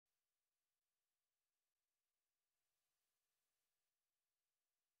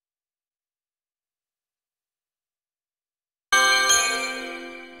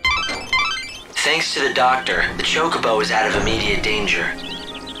Thanks to the doctor, the Chocobo is out of immediate danger.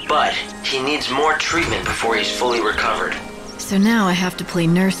 But he needs more treatment before he's fully recovered. So now I have to play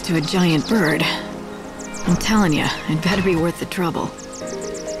nurse to a giant bird. I'm telling you, it better be worth the trouble.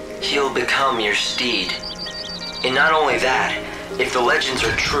 He'll become your steed. And not only that, if the legends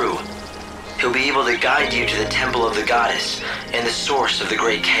are true, he'll be able to guide you to the temple of the goddess and the source of the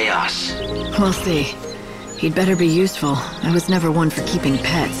great chaos. We'll see. He'd better be useful. I was never one for keeping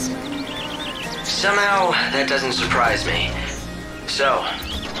pets. Somehow, that doesn't surprise me. So,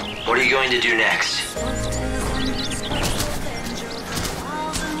 what are you going to do next?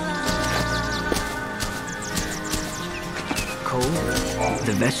 Cole,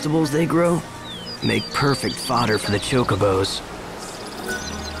 the vegetables they grow make perfect fodder for the chocobos.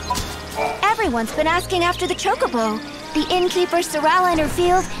 Everyone's been asking after the Chocobo. The innkeeper, Sorrel in her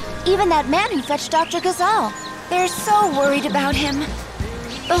field, even that man who fetched Dr. Gazal. They're so worried about him.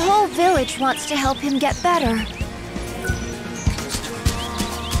 The whole village wants to help him get better.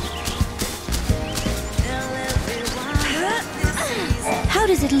 How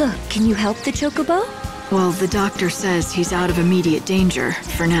does it look? Can you help the Chocobo? Well, the doctor says he's out of immediate danger,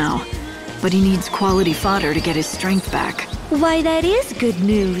 for now. But he needs quality fodder to get his strength back. Why, that is good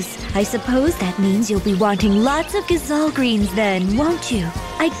news. I suppose that means you'll be wanting lots of Gazal greens then, won't you?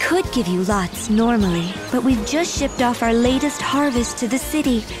 I could give you lots normally, but we've just shipped off our latest harvest to the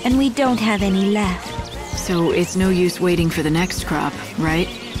city, and we don't have any left. So it's no use waiting for the next crop, right?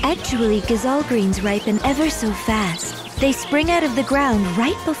 Actually, Gazal greens ripen ever so fast. They spring out of the ground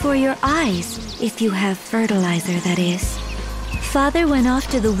right before your eyes, if you have fertilizer, that is. Father went off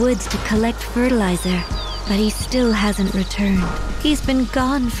to the woods to collect fertilizer, but he still hasn't returned. He's been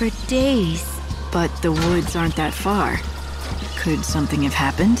gone for days. But the woods aren't that far. Could something have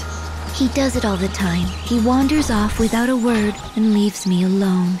happened? He does it all the time. He wanders off without a word and leaves me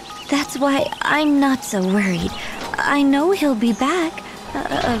alone. That's why I'm not so worried. I know he'll be back,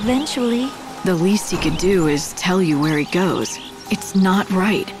 eventually. The least he could do is tell you where he goes. It's not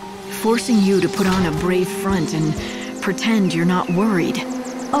right. Forcing you to put on a brave front and pretend you're not worried.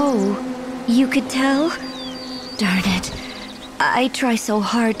 Oh, you could tell? Darn it. I try so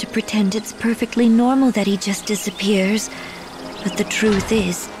hard to pretend it's perfectly normal that he just disappears. But the truth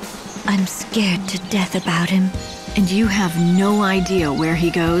is, I'm scared to death about him. And you have no idea where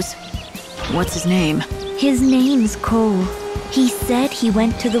he goes? What's his name? His name's Cole. He said he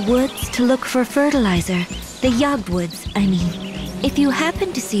went to the woods to look for fertilizer. The Yogwoods, I mean. If you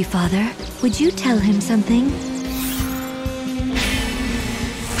happen to see Father, would you tell him something?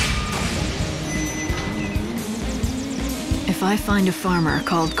 If I find a farmer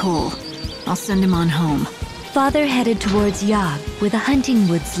called Cole, I'll send him on home. Father headed towards Yog, where the hunting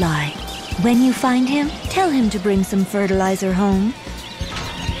woods lie. When you find him, tell him to bring some fertilizer home.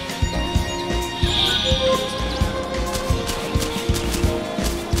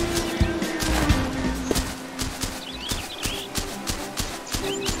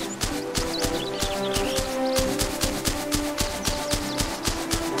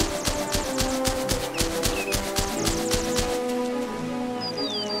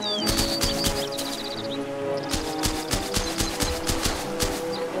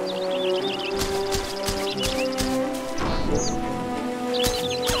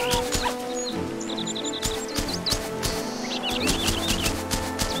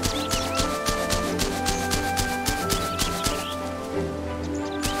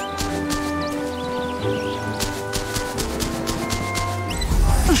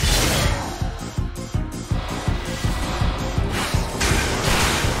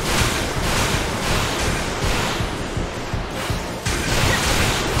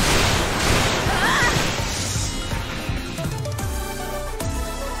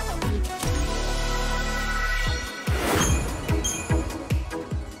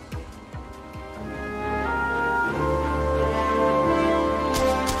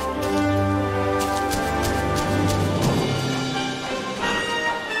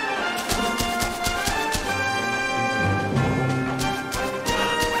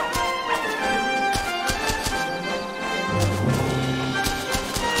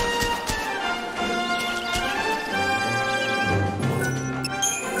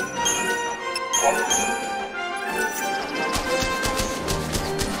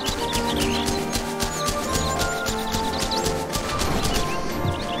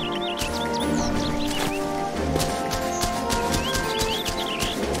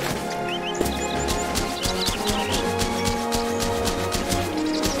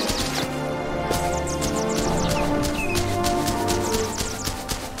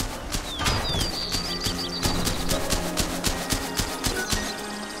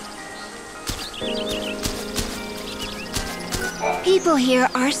 people here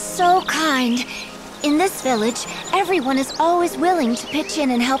are so kind. In this village, everyone is always willing to pitch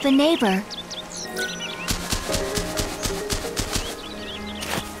in and help a neighbor.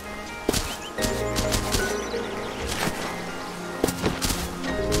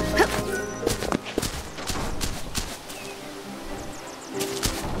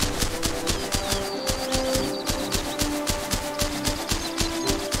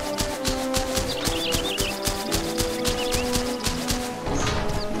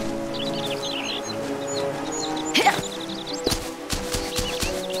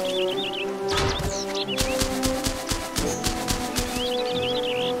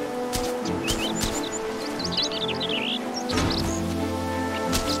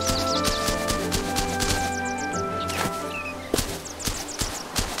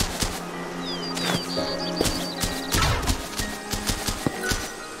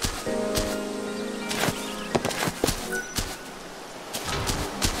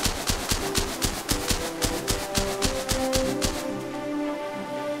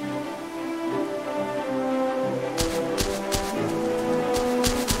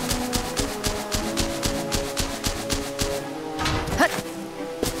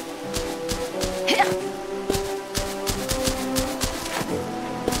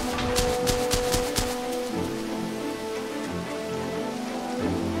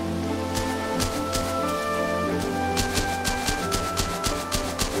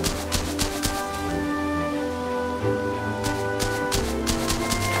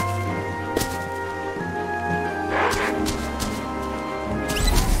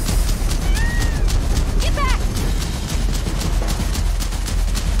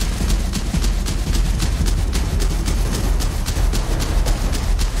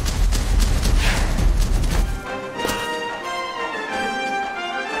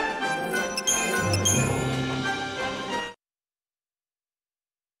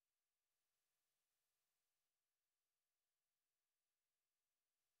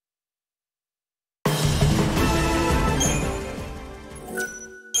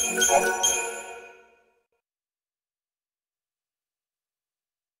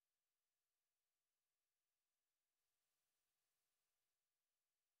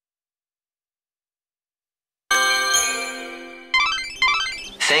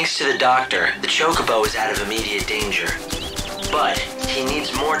 Thanks to the doctor, the Chocobo is out of immediate danger. But he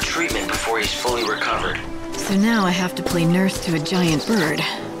needs more treatment before he's fully recovered. So now I have to play nurse to a giant bird.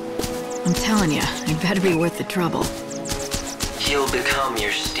 I'm telling you, it better be worth the trouble. He'll become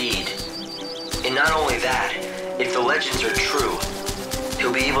your steed. And not only that, if the legends are true,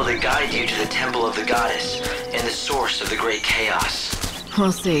 he'll be able to guide you to the temple of the goddess and the source of the great chaos.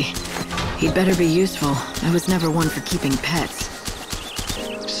 We'll see. He'd better be useful. I was never one for keeping pets.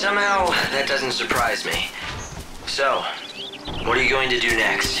 Somehow, that doesn't surprise me. So, what are you going to do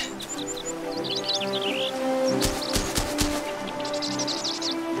next?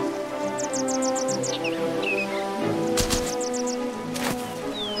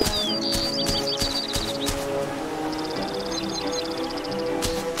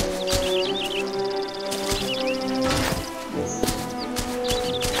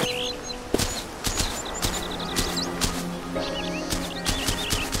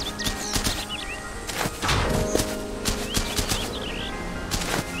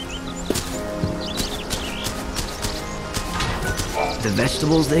 The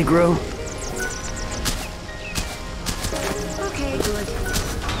vegetables they grow? Okay, good.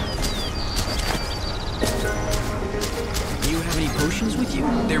 Do you have any potions with you?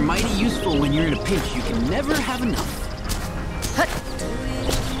 They're mighty useful when you're in a pinch. You can never have enough.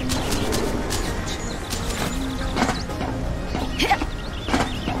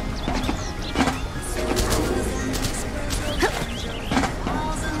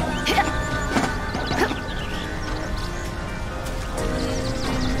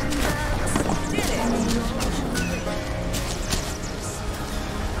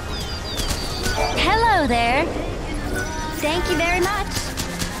 Hello there. Thank you very much.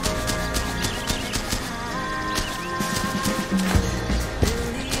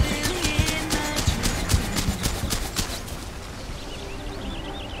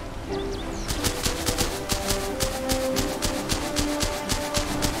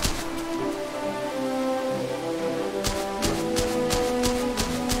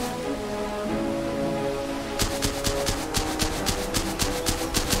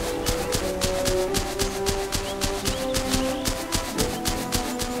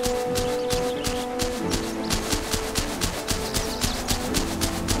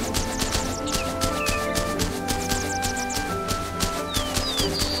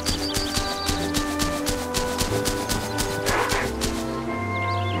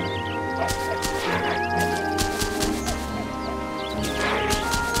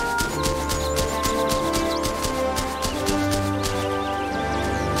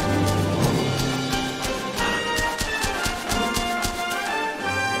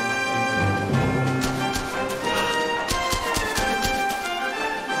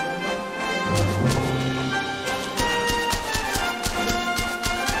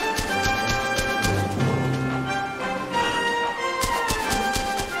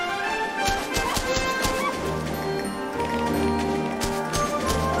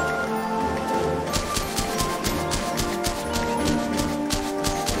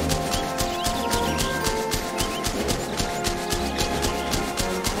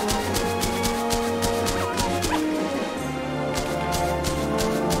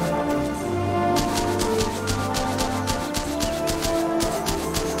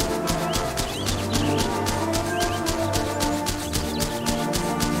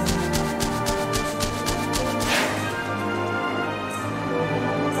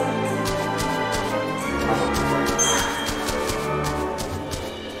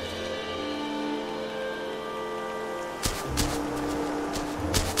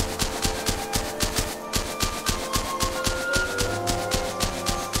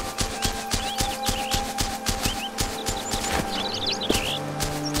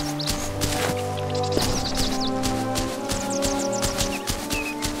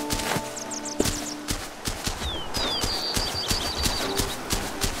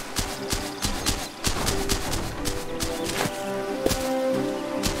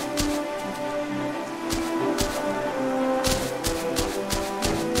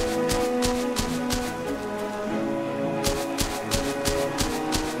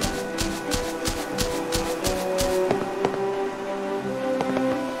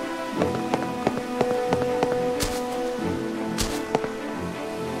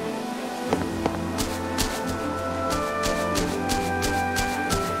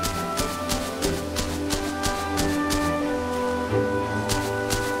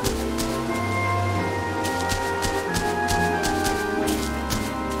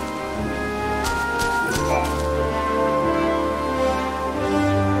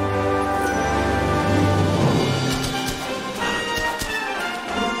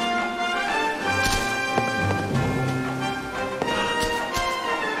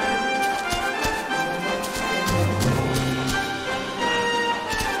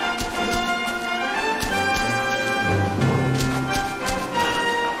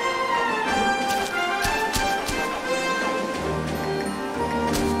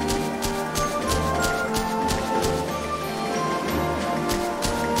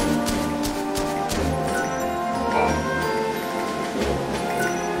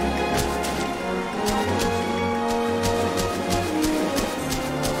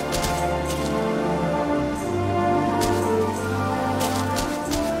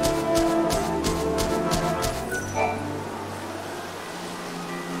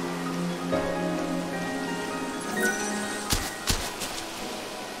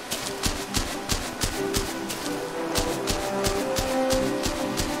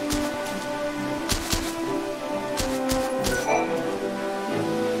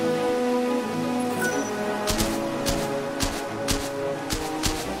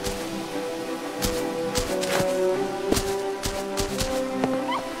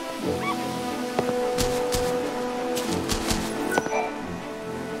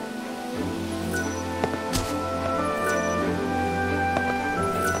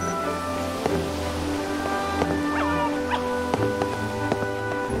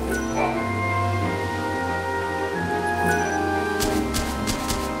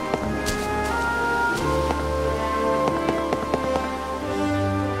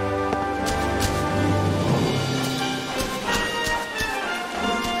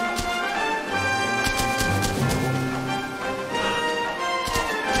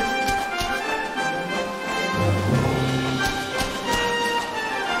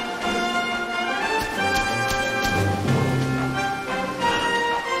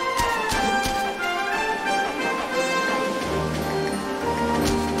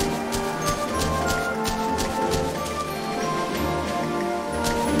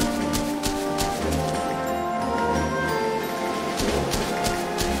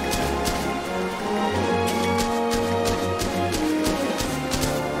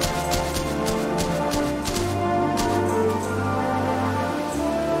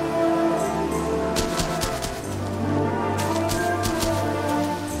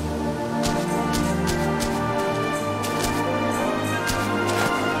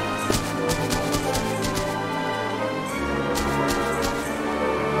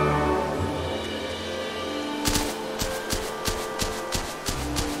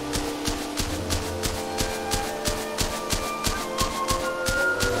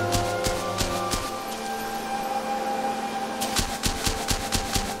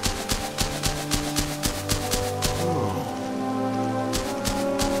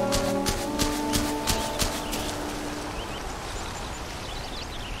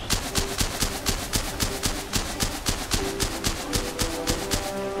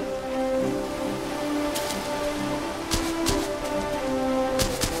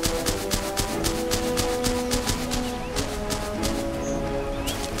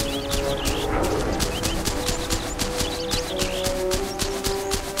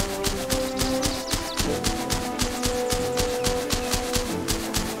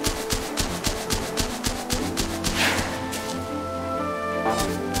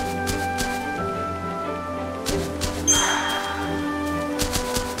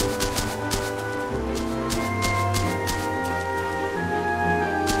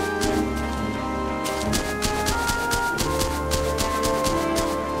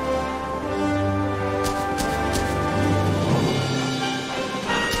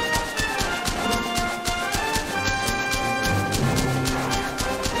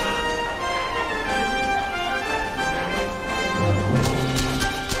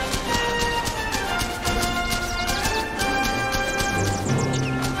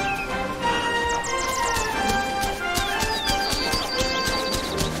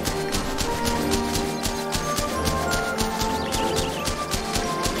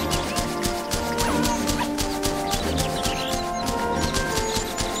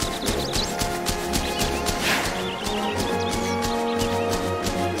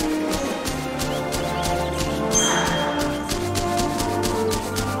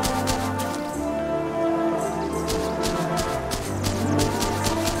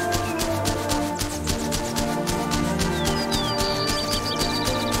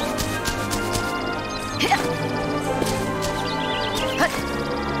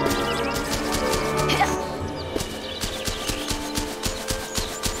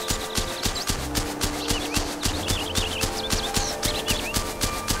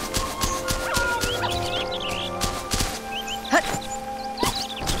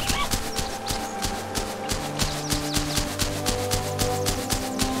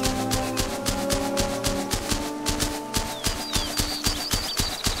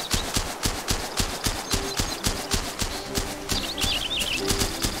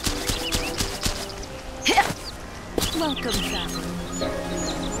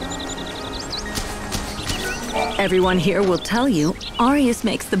 Everyone here will tell you Arius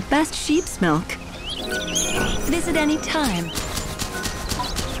makes the best sheep's milk. Visit any time.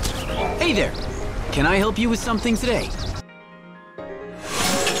 Hey there! Can I help you with something today?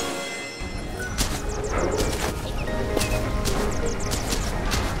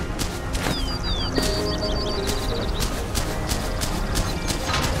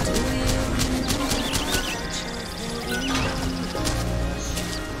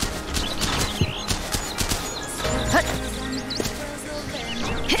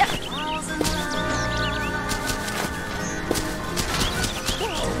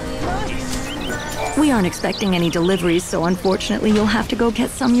 We aren't expecting any deliveries, so unfortunately you'll have to go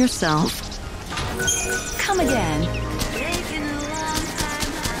get some yourself. Come again.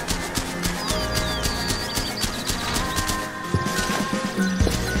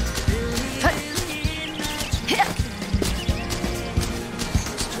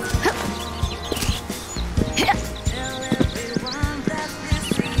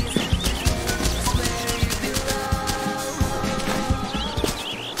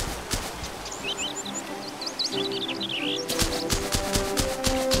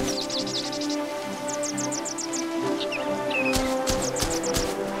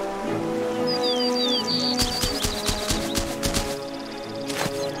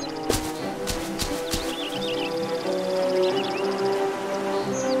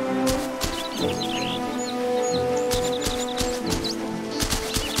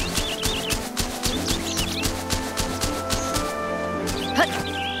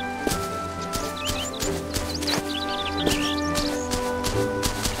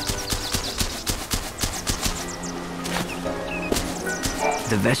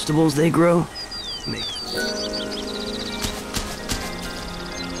 The vegetables they grow make...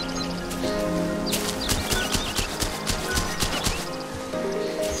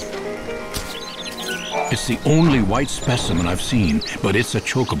 It's the only white specimen I've seen, but it's a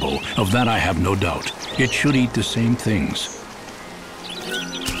chocobo. Of that I have no doubt. It should eat the same things.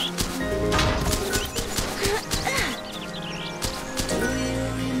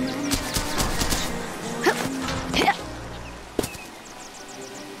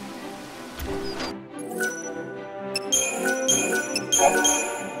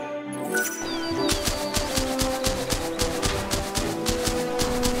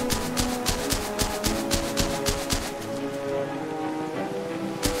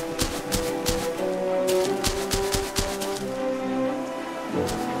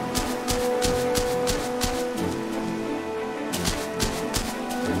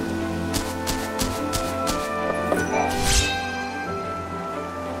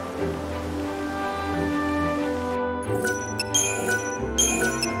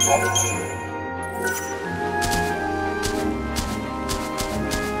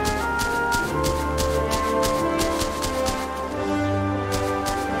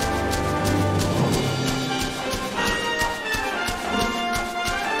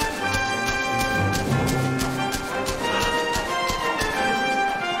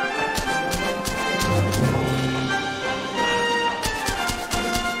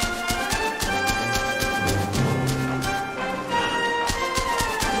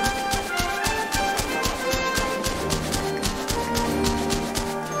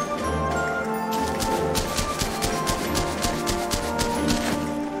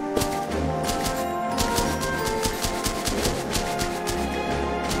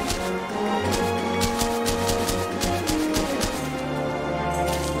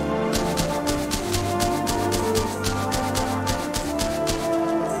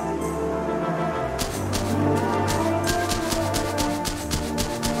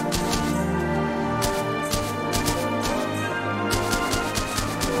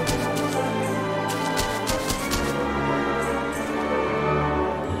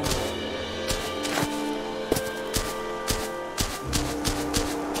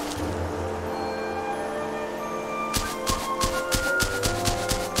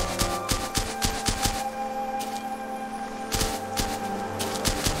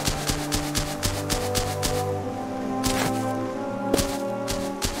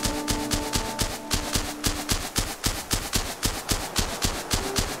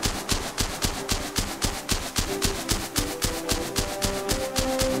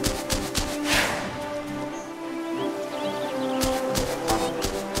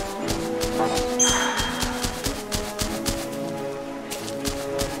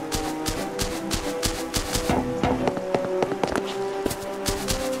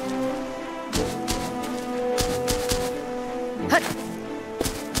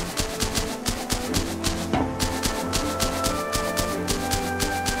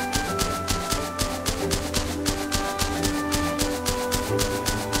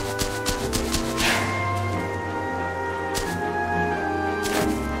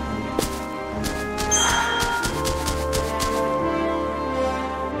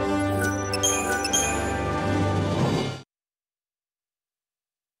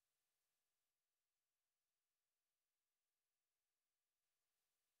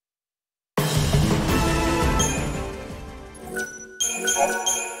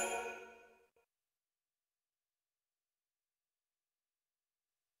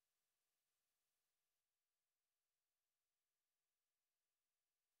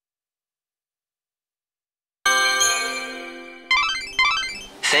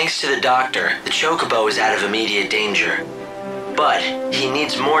 Thanks to the doctor, the chocobo is out of immediate danger. But he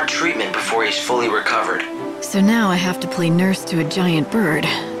needs more treatment before he's fully recovered. So now I have to play nurse to a giant bird.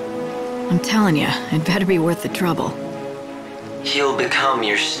 I'm telling you, it better be worth the trouble. He'll become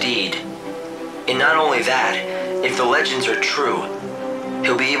your steed. And not only that, if the legends are true,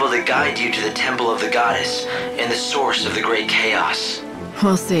 he'll be able to guide you to the temple of the goddess and the source of the great chaos.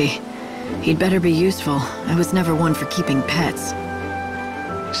 We'll see. He'd better be useful. I was never one for keeping pets.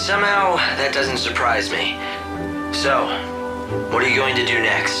 Somehow, that doesn't surprise me. So, what are you going to do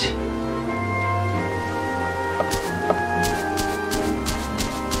next?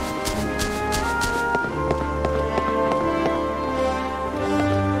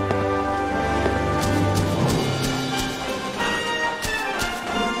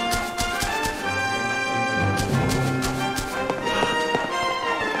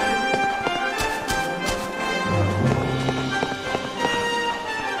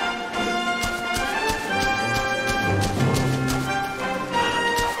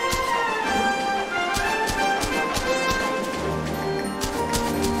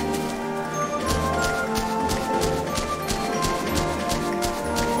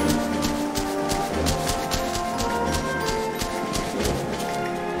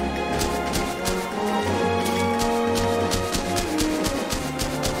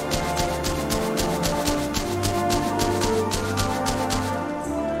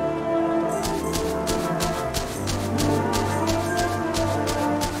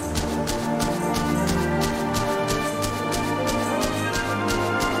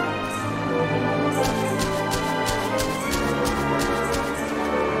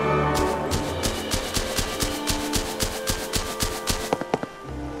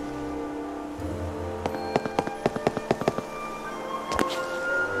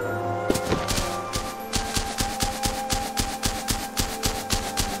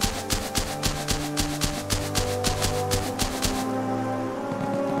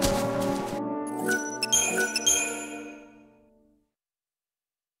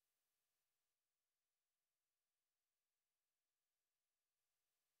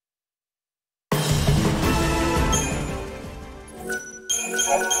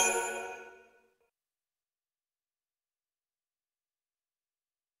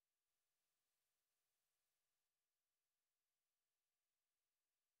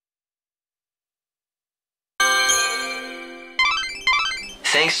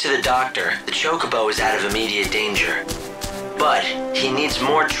 Thanks to the doctor, the chocobo is out of immediate danger. But he needs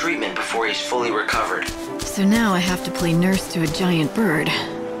more treatment before he's fully recovered. So now I have to play nurse to a giant bird.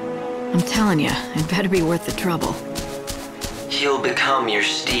 I'm telling you, it better be worth the trouble. He'll become your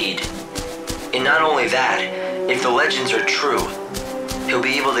steed. And not only that, if the legends are true, he'll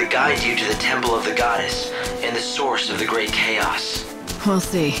be able to guide you to the temple of the goddess and the source of the great chaos. We'll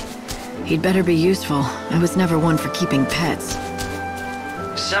see. He'd better be useful. I was never one for keeping pets.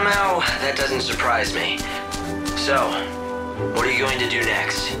 Somehow, that doesn't surprise me. So, what are you going to do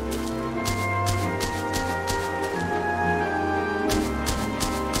next?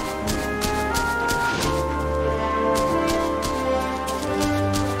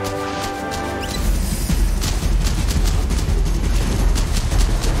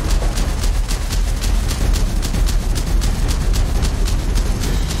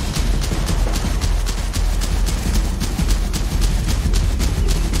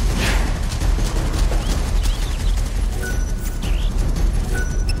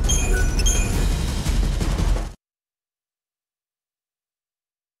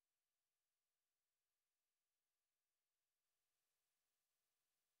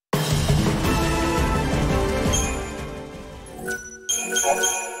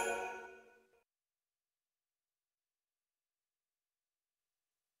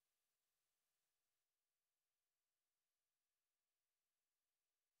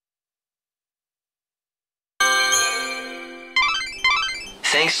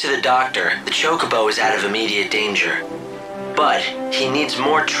 Thanks to the doctor, the chocobo is out of immediate danger. But he needs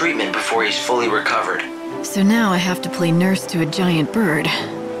more treatment before he's fully recovered. So now I have to play nurse to a giant bird.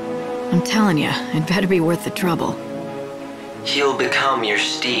 I'm telling you, it better be worth the trouble. He'll become your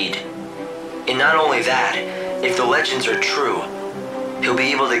steed. And not only that, if the legends are true, he'll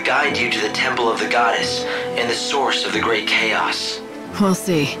be able to guide you to the temple of the goddess and the source of the great chaos. We'll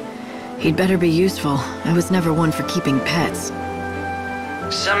see. He'd better be useful. I was never one for keeping pets.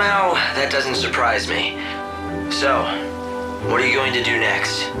 Somehow, that doesn't surprise me. So, What are you going to do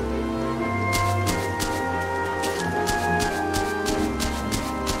next?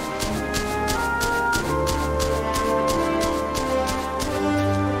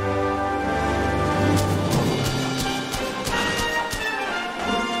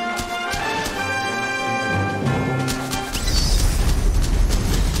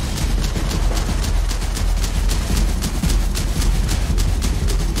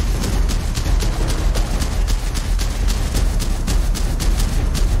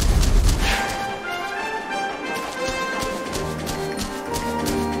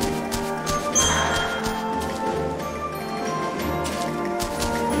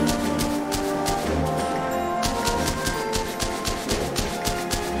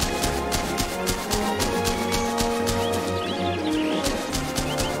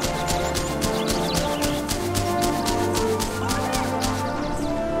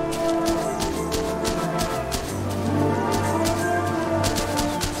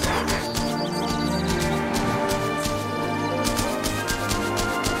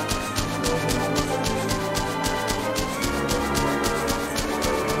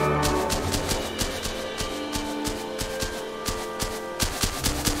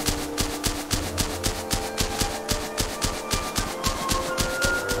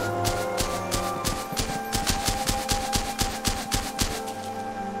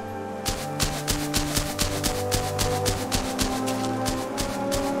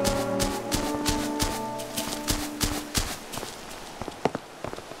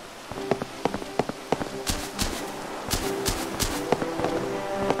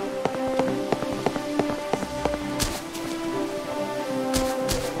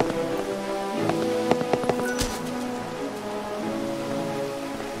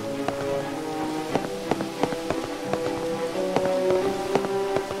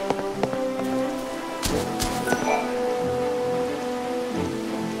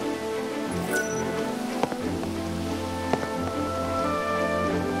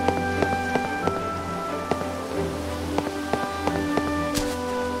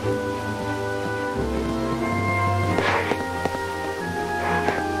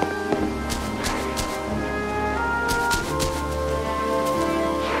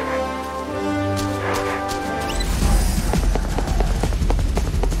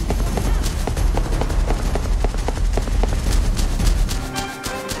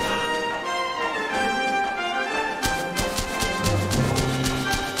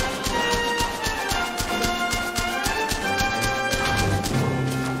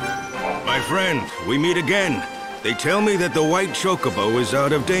 Friend, we meet again. They tell me that the white chocobo is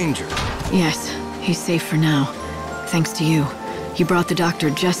out of danger. Yes, he's safe for now. Thanks to you. You brought the doctor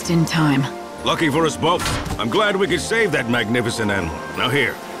just in time. Lucky for us both. I'm glad we could save that magnificent animal. Now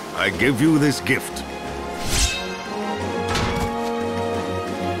here, I give you this gift.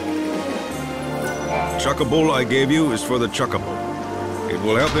 Chocobo I gave you is for the chocobo. It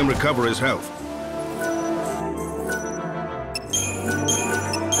will help him recover his health.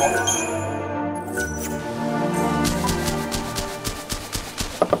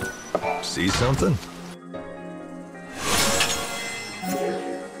 See something?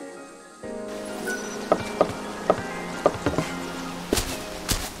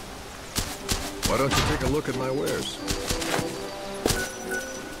 Why don't you take a look at my wares?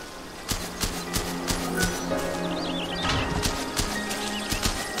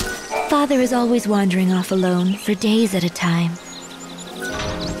 Father is always wandering off alone for days at a time.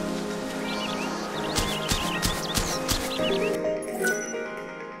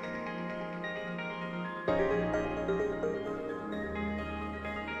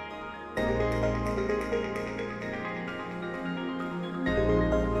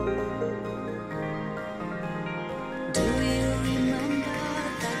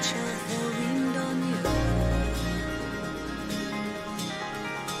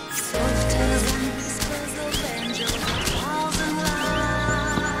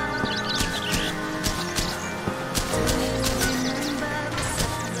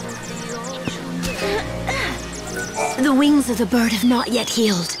 The wings of the bird have not yet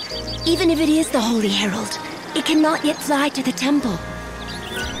healed. Even if it is the Holy Herald, it cannot yet fly to the temple.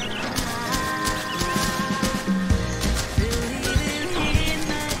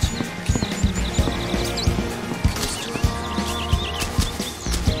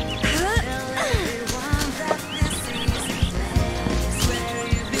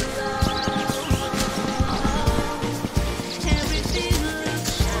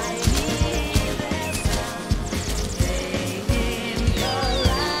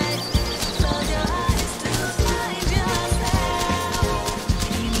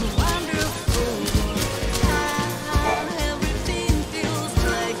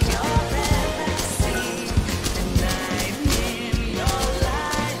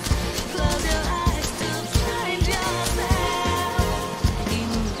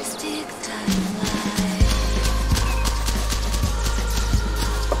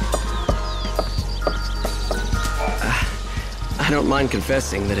 don't mind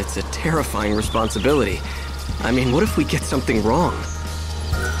confessing that it's a terrifying responsibility. I mean, what if we get something wrong?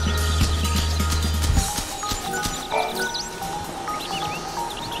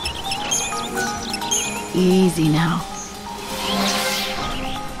 Easy now.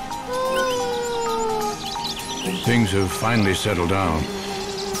 Things have finally settled down.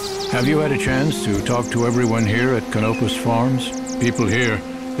 Have you had a chance to talk to everyone here at Canopus Farms? People here,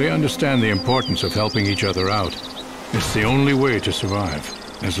 they understand the importance of helping each other out. It's the only way to survive.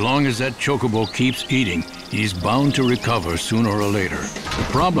 As long as that chocobo keeps eating, he's bound to recover sooner or later. The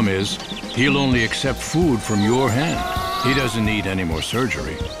problem is, he'll only accept food from your hand. He doesn't need any more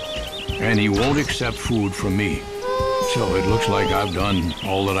surgery. And he won't accept food from me. So it looks like I've done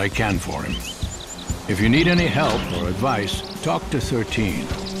all that I can for him. If you need any help or advice, talk to XIII.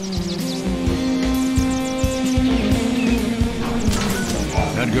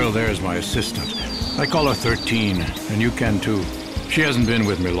 That girl there is my assistant. I call her 13, and you can too. She hasn't been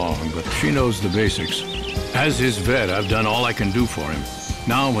with me long, but she knows the basics. As his vet, I've done all I can do for him.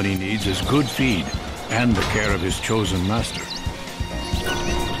 Now what he needs is good feed and the care of his chosen master.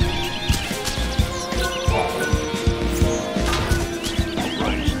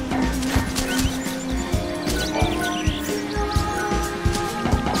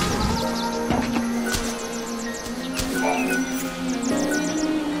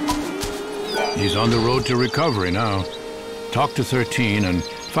 He's on the road to recovery now. Talk to XIII and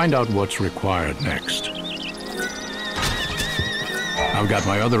find out what's required next. I've got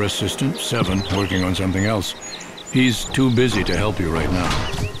my other assistant, XIII, working on something else. He's too busy to help you right now.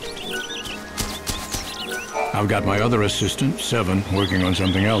 I've got my other assistant, XIII, working on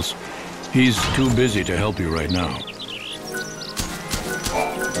something else. He's too busy to help you right now.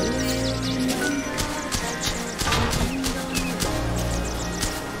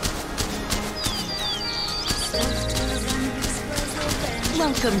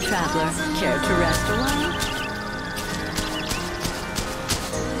 Welcome, traveler. Care to rest a while?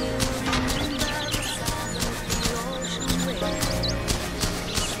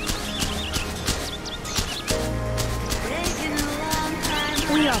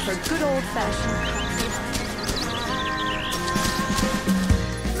 We offer good old-fashioned coffee.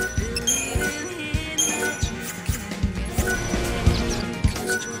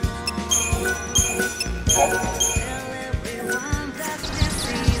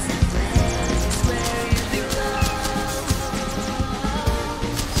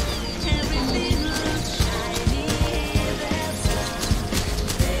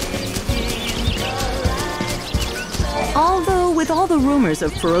 Although, with all the rumors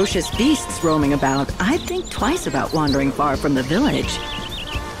of ferocious beasts roaming about, I'd think twice about wandering far from the village.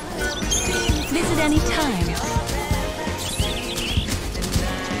 Visit any time.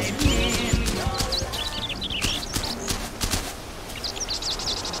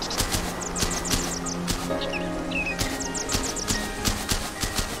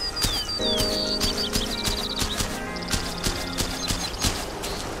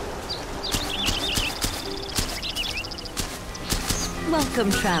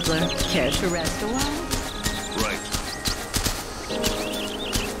 Welcome, traveler. Care to rest a while? Right.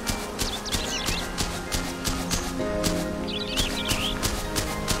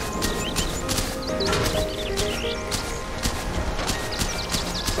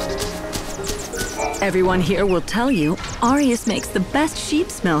 Everyone here will tell you, Arius makes the best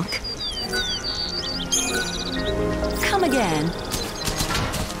sheep's milk. Come again.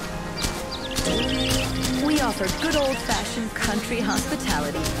 We offer good old-fashioned country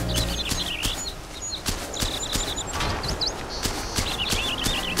hospitality.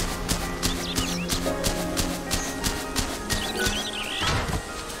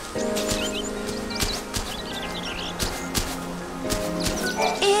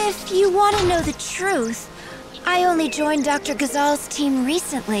 If you want to know the truth, I only joined Dr. Ghazal's team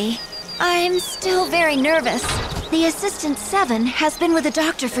recently. I'm still very nervous. The Assistant 7 has been with the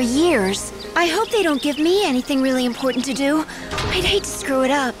doctor for years. I hope they don't give me anything really important to do. I'd hate to screw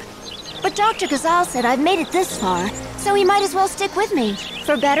it up. But Dr. Ghazal said I've made it this far, so he might as well stick with me,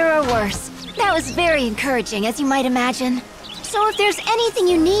 for better or worse. That was very encouraging, as you might imagine. So if there's anything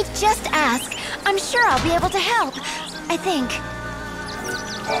you need, just ask. I'm sure I'll be able to help. I think.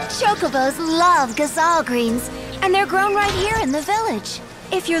 Chocobos love Ghazal greens, and they're grown right here in the village.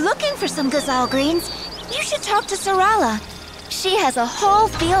 If you're looking for some Ghazal greens, you should talk to Sarala. She has a whole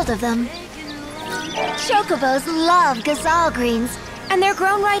field of them. Chocobos love Ghazal greens, and they're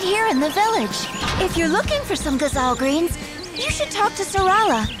grown right here in the village. If you're looking for some Ghazal greens, you should talk to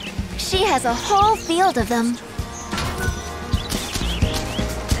Sarala. She has a whole field of them.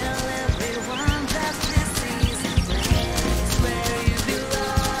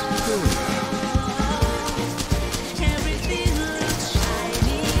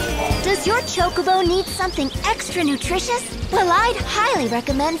 chocobo needs something extra nutritious? Well, I'd highly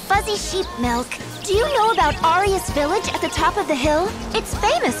recommend fuzzy sheep milk. Do you know about Arius Village at the top of the hill? It's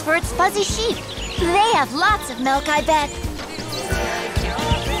famous for its fuzzy sheep. They have lots of milk, I bet.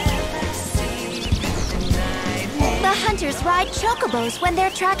 The hunters ride chocobos when they're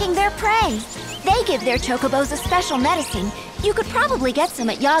tracking their prey. They give their chocobos a special medicine. You could probably get some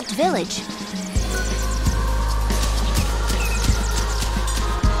at Yogged Village.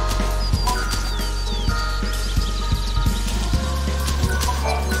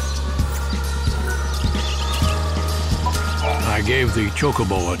 I gave the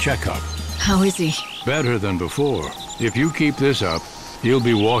chocobo a checkup. How is he? Better than before. If you keep this up, he'll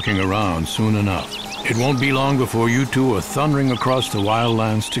be walking around soon enough. It won't be long before you two are thundering across the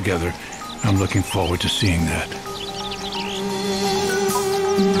Wildlands together. I'm looking forward to seeing that.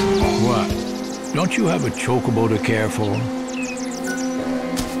 What? Don't you have a chocobo to care for?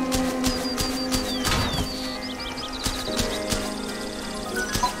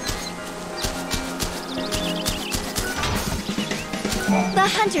 The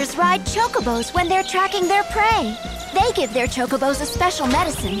hunters ride chocobos when they're tracking their prey. They give their chocobos a special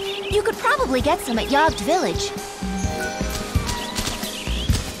medicine. You could probably get some at Yogged Village.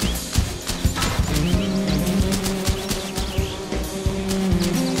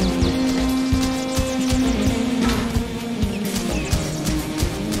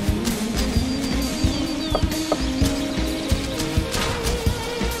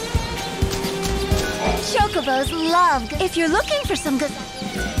 Chocobos love. If you're looking for some good...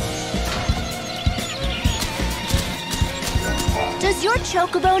 Does your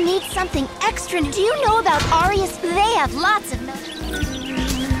chocobo need something extra? Do you know about Arius? They have lots of milk.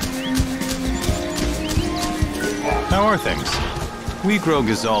 How are things? We grow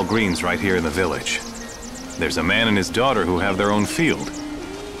Gazal greens right here in the village. There's a man and his daughter who have their own field.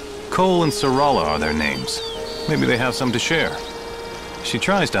 Cole and Sarala are their names. Maybe they have some to share. She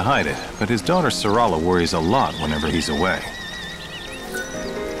tries to hide it, but his daughter Sarala worries a lot whenever he's away.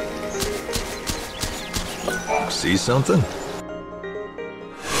 See something?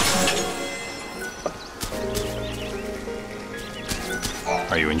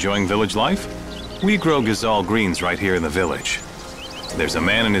 Are you enjoying village life? We grow Gazal greens right here in the village. There's a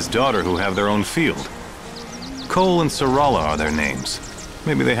man and his daughter who have their own field. Cole and Sarala are their names.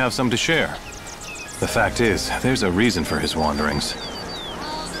 Maybe they have some to share. The fact is, there's a reason for his wanderings.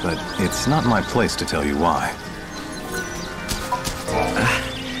 But it's not my place to tell you why.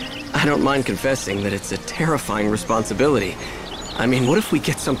 I don't mind confessing that it's a terrifying responsibility. I mean, what if we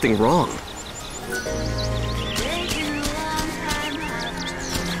get something wrong?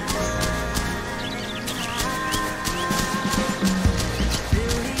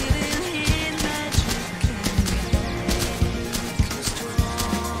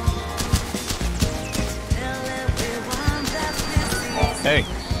 Hey,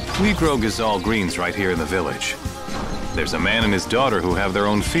 we grow Gazal greens right here in the village. There's a man and his daughter who have their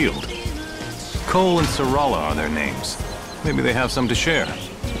own field. Cole and Sarala are their names. Maybe they have some to share.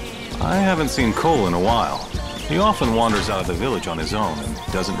 I haven't seen Cole in a while. He often wanders out of the village on his own and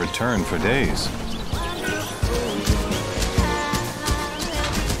doesn't return for days.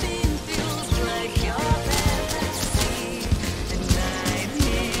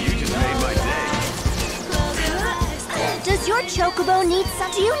 Does your chocobo need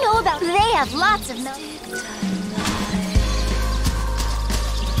some? Do you know about? They have lots of milk.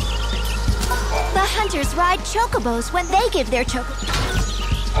 The hunters ride chocobos when they give their chocobos.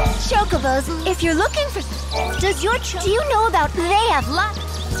 If you're looking for, does your do you know about? They have lots.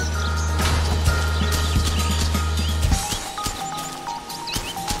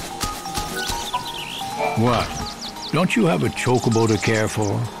 What? Don't you have a chocobo to care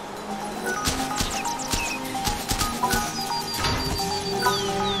for?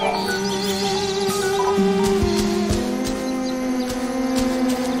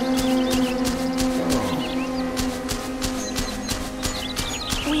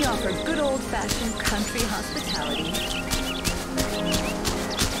 We offer good old-fashioned country hospitality.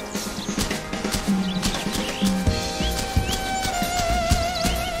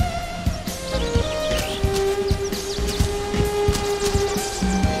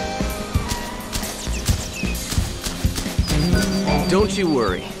 Don't you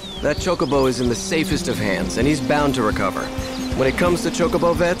worry. That chocobo is in the safest of hands, and he's bound to recover. When it comes to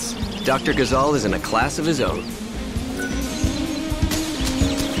chocobo vets, Dr. Gazal is in a class of his own.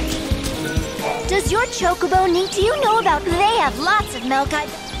 Does your chocobo need? Do you know about? They have lots of milk.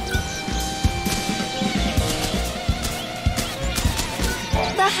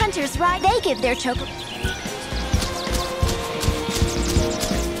 The hunters ride. They give their chocobo.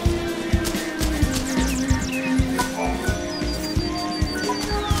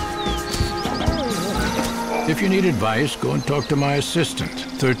 If you need advice, go and talk to my assistant,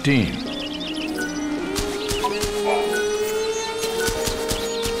 13.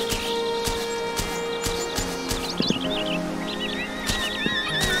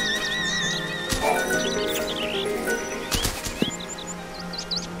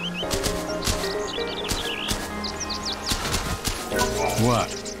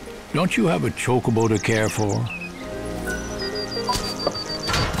 What? Don't you have a chocobo to care for?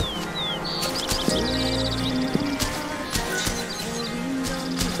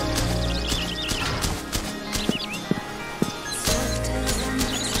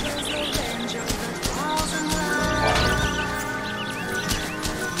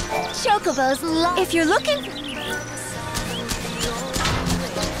 Chocobos, if you're looking...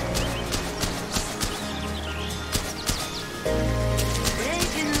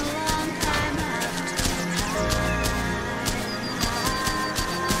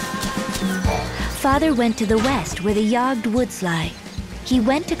 Father went to the west where the yogged woods lie. He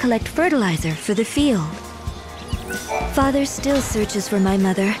went to collect fertilizer for the field. Father still searches for my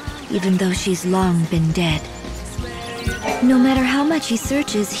mother, even though she's long been dead. No matter how much he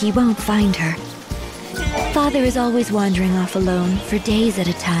searches, he won't find her. Father is always wandering off alone for days at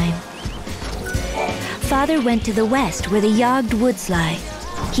a time. Father went to the west where the yogged woods lie.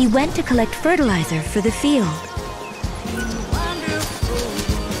 He went to collect fertilizer for the field.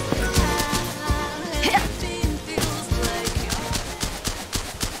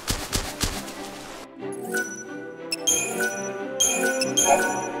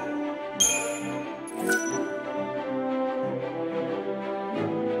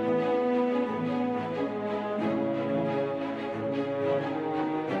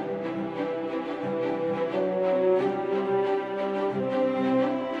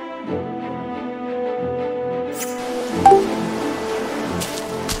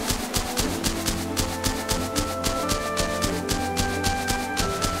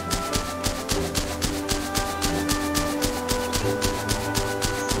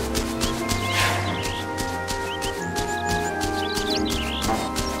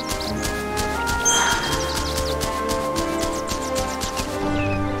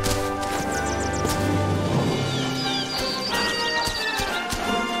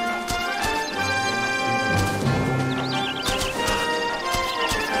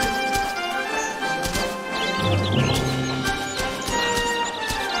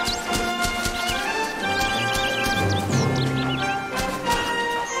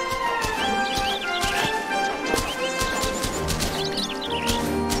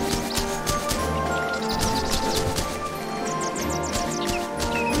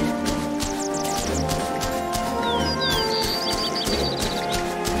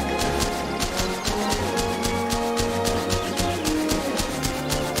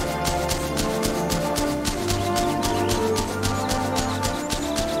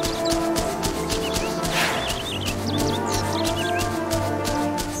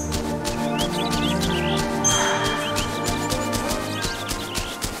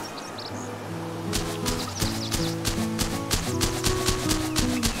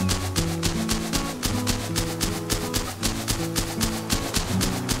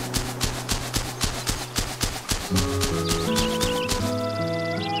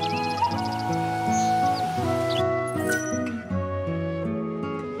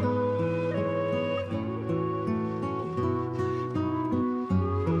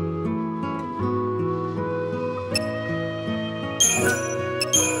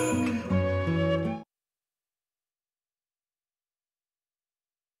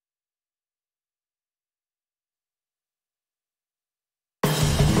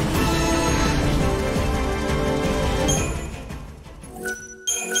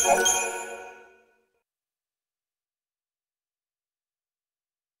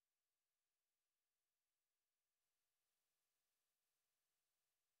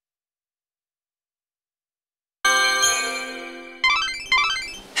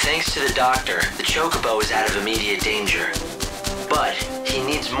 Thanks to the doctor, the chocobo is out of immediate danger. But he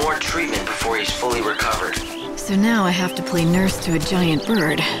needs more treatment before he's fully recovered. So now I have to play nurse to a giant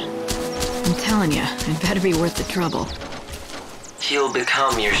bird. I'm telling you, it better be worth the trouble. He'll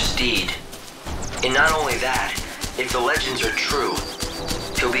become your steed. And not only that, if the legends are true,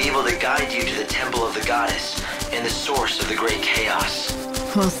 he'll be able to guide you to the temple of the goddess and the source of the great chaos.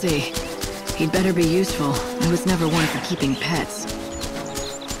 We'll see. He'd better be useful. I was never one for keeping pets.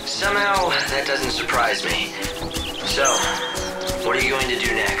 Somehow, that doesn't surprise me. So, what are you going to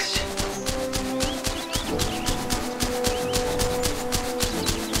do next?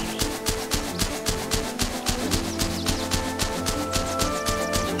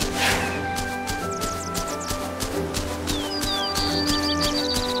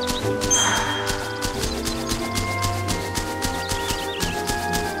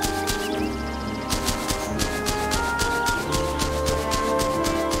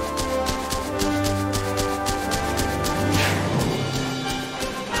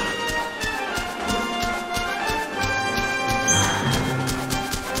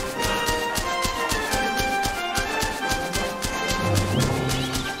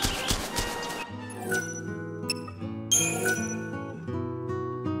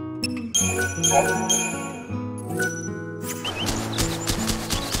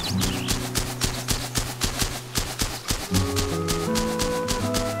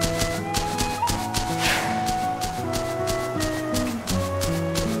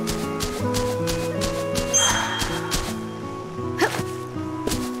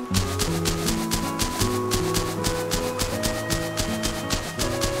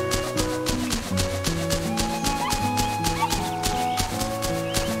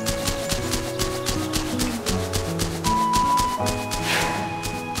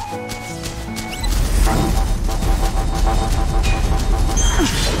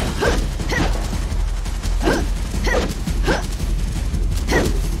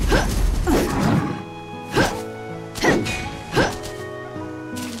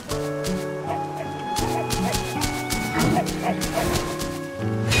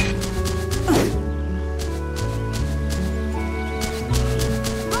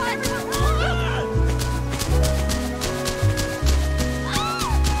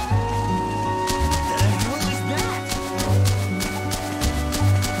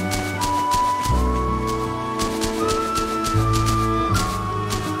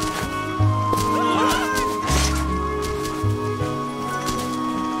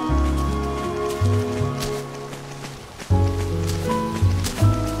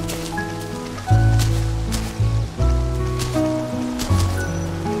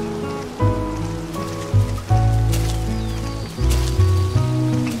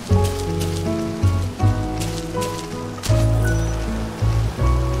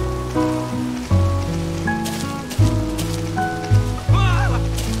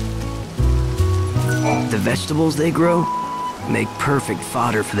 vegetables they grow make perfect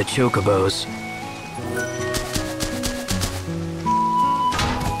fodder for the chocobos.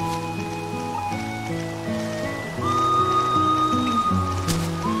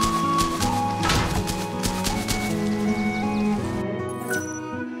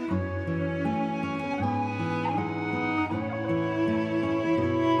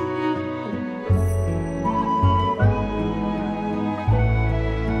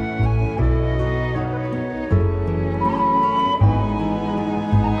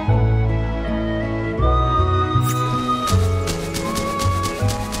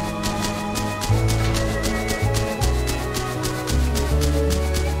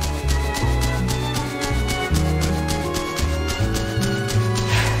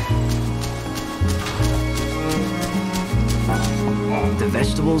 The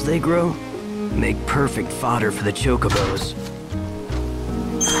vegetables they grow make perfect fodder for the chocobos.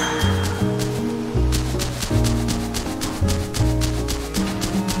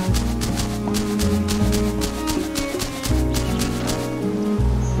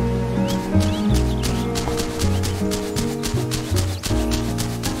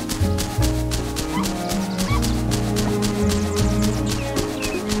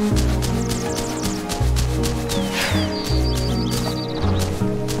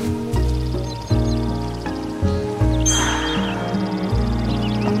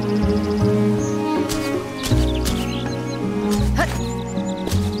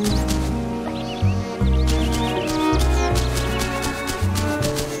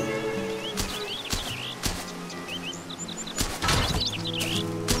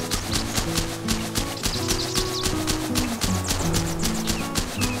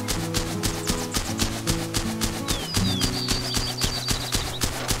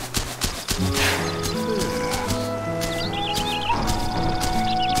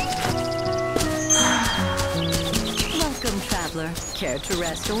 Welcome, traveler. Care to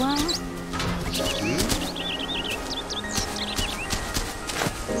rest a while?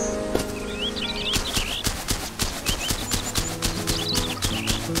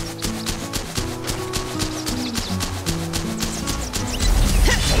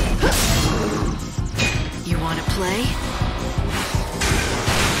 You want to play?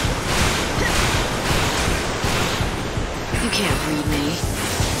 You can't read me.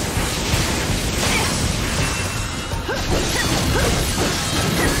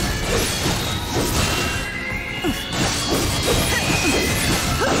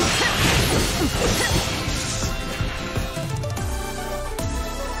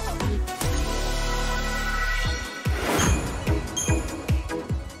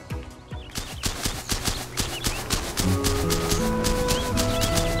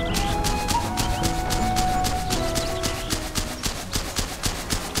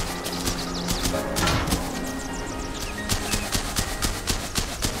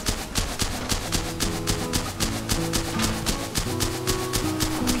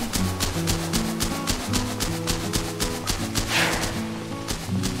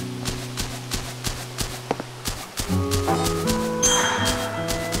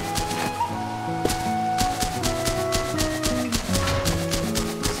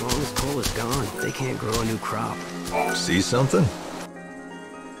 They can't grow a new crop. See something?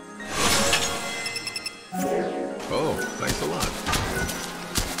 Oh, thanks a lot.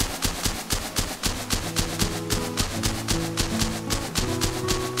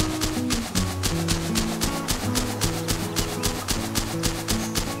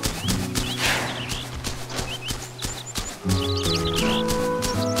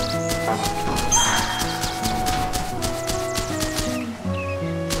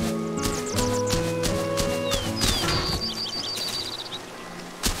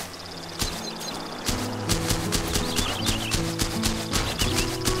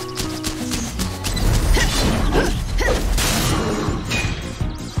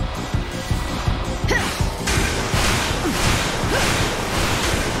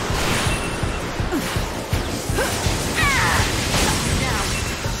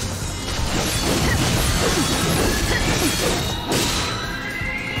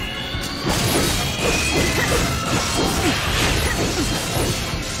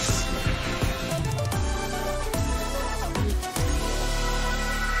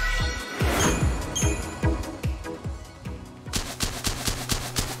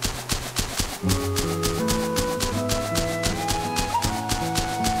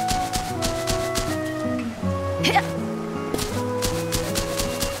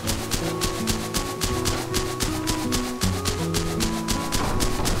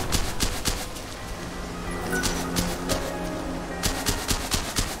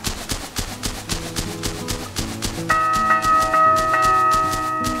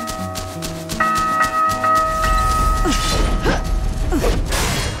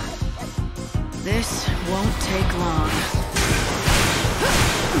 This won't take long.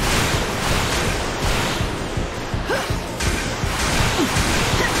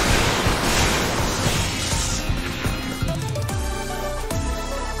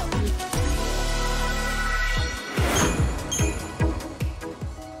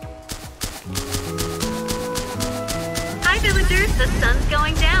 Hi, villagers. The sun's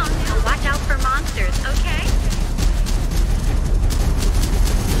going down, so watch out for monsters, okay?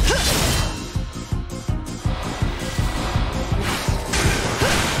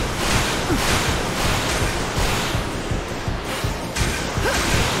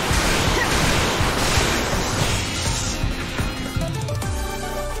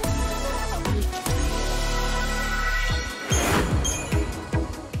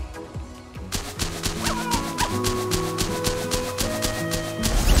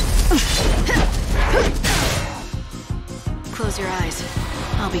 Close your eyes.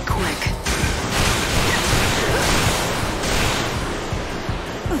 I'll be quick.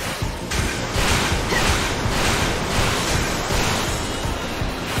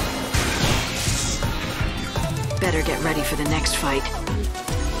 Better get ready for the next fight.